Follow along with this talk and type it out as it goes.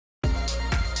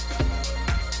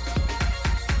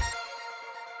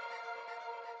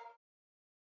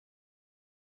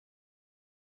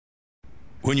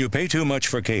When you pay too much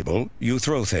for cable, you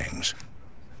throw things.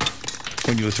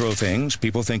 When you throw things,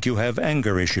 people think you have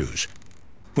anger issues.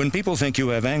 When people think you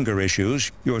have anger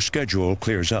issues, your schedule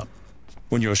clears up.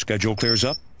 When your schedule clears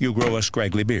up, you grow a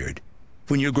scraggly beard.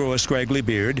 When you grow a scraggly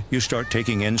beard, you start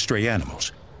taking in stray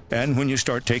animals. And when you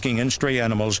start taking in stray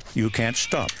animals, you can't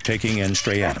stop taking in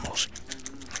stray animals.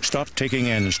 Stop taking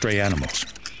in stray animals.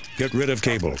 Get rid of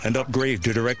cable and upgrade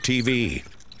to Directv.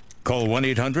 Call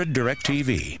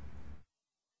 1-800-DIRECTV.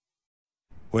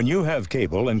 When you have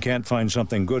cable and can't find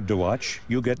something good to watch,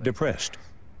 you get depressed.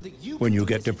 When you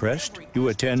get depressed, you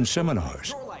attend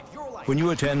seminars. When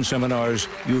you attend seminars,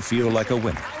 you feel like a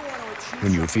winner.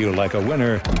 When you feel like a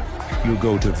winner, you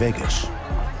go to Vegas.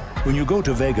 When you go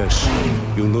to Vegas,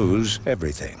 you lose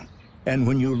everything. And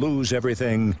when you lose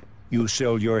everything, you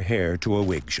sell your hair to a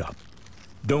wig shop.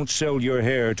 Don't sell your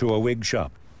hair to a wig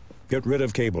shop. Get rid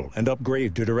of cable and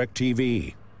upgrade to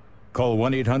Directv. Call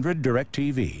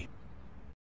 1-800-DIRECTV.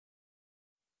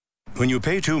 When you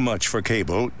pay too much for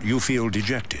cable, you feel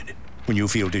dejected. When you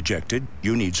feel dejected,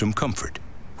 you need some comfort.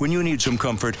 When you need some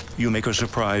comfort, you make a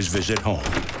surprise visit home.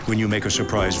 When you make a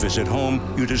surprise visit home,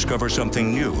 you discover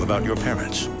something new about your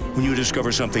parents. When you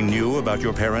discover something new about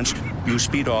your parents, you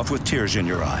speed off with tears in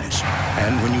your eyes.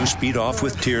 And when you speed off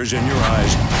with tears in your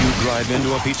eyes, you drive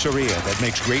into a pizzeria that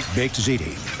makes great baked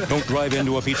ziti. Don't drive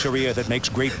into a pizzeria that makes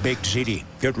great baked ziti.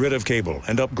 Get rid of cable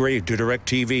and upgrade to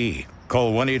Directv.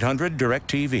 Call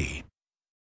 1-800-DIRECTV.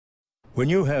 When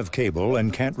you have cable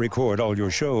and can't record all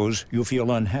your shows, you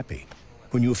feel unhappy.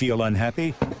 When you feel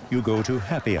unhappy, you go to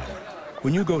happy hour.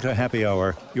 When you go to happy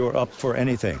hour, you're up for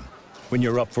anything. When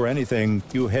you're up for anything,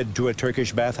 you head to a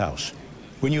Turkish bathhouse.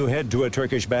 When you head to a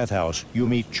Turkish bathhouse, you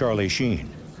meet Charlie Sheen.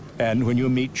 And when you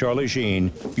meet Charlie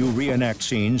Sheen, you reenact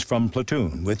scenes from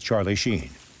Platoon with Charlie Sheen.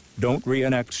 Don't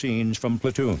reenact scenes from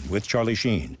Platoon with Charlie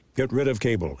Sheen. Get rid of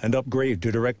cable and upgrade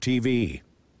to Directv.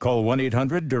 Call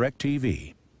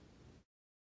 1-800-DIRECTV.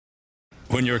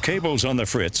 When your cable's on the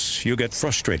fritz, you get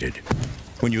frustrated.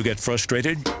 When you get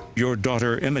frustrated, your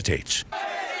daughter imitates.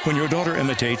 When your daughter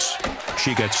imitates,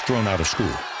 she gets thrown out of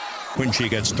school. When she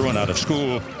gets thrown out of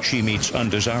school, she meets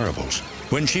undesirables.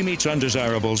 When she meets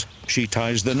undesirables, she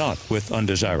ties the knot with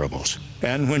undesirables.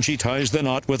 And when she ties the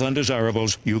knot with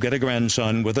undesirables, you get a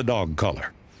grandson with a dog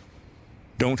collar.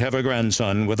 Don't have a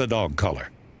grandson with a dog collar.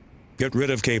 Get rid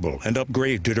of cable and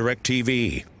upgrade to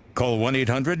Directv. Call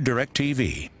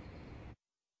 1-800-DIRECTV.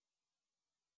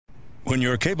 When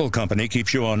your cable company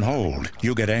keeps you on hold,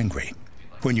 you get angry.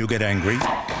 When you get angry,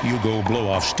 you go blow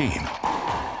off steam.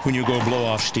 When you go blow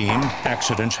off steam,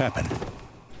 accidents happen.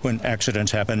 When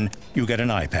accidents happen, you get an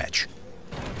eye patch.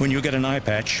 When you get an eye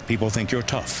patch, people think you're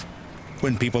tough.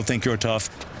 When people think you're tough,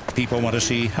 people want to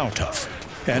see how tough.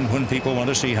 And when people want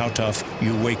to see how tough,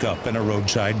 you wake up in a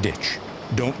roadside ditch.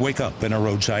 Don't wake up in a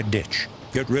roadside ditch.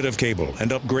 Get rid of cable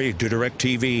and upgrade to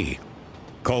Directv.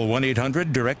 Call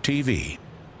 1-800-DIRECTV.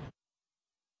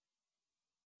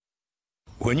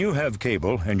 When you have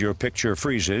cable and your picture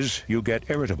freezes, you get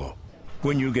irritable.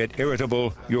 When you get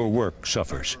irritable, your work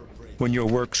suffers. When your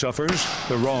work suffers,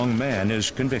 the wrong man is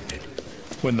convicted.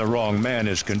 When the wrong man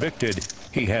is convicted,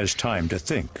 he has time to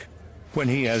think. When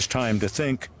he has time to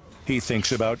think, he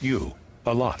thinks about you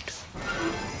a lot.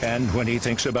 And when he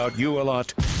thinks about you a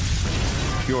lot,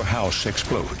 your house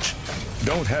explodes.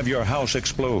 Don't have your house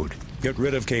explode. Get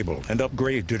rid of cable and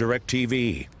upgrade to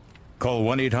Directv. Call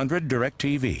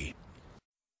 1-800-DIRECTV.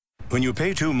 When you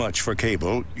pay too much for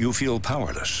cable, you feel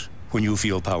powerless. When you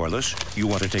feel powerless, you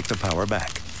want to take the power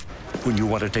back. When you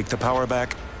want to take the power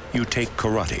back, you take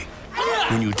karate.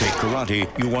 When you take karate,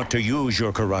 you want to use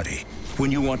your karate.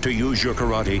 When you want to use your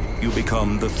karate, you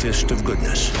become the fist of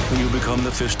goodness. When you become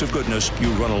the fist of goodness, you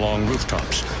run along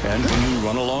rooftops. And when you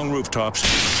run along rooftops,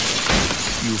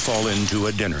 you fall into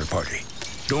a dinner party.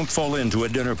 Don't fall into a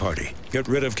dinner party. Get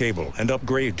rid of cable and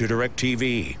upgrade to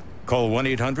Directv. Call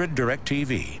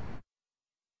 1-800-DIRECTV.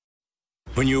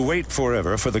 When you wait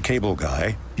forever for the cable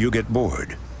guy, you get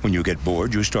bored. When you get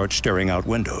bored, you start staring out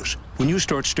windows. When you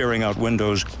start staring out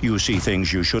windows, you see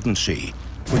things you shouldn't see.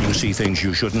 When you see things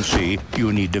you shouldn't see,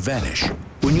 you need to vanish.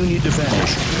 When you need to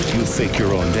vanish, you fake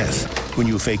your own death. When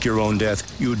you fake your own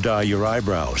death, you dye your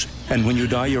eyebrows. And when you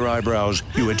dye your eyebrows,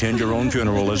 you attend your own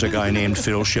funeral as a guy named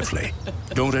Phil Shifley.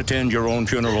 Don't attend your own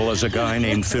funeral as a guy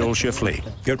named Phil Shifley.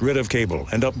 Get rid of cable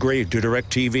and upgrade to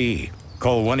Directv.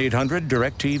 Call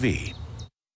 1-800-DIRECTV.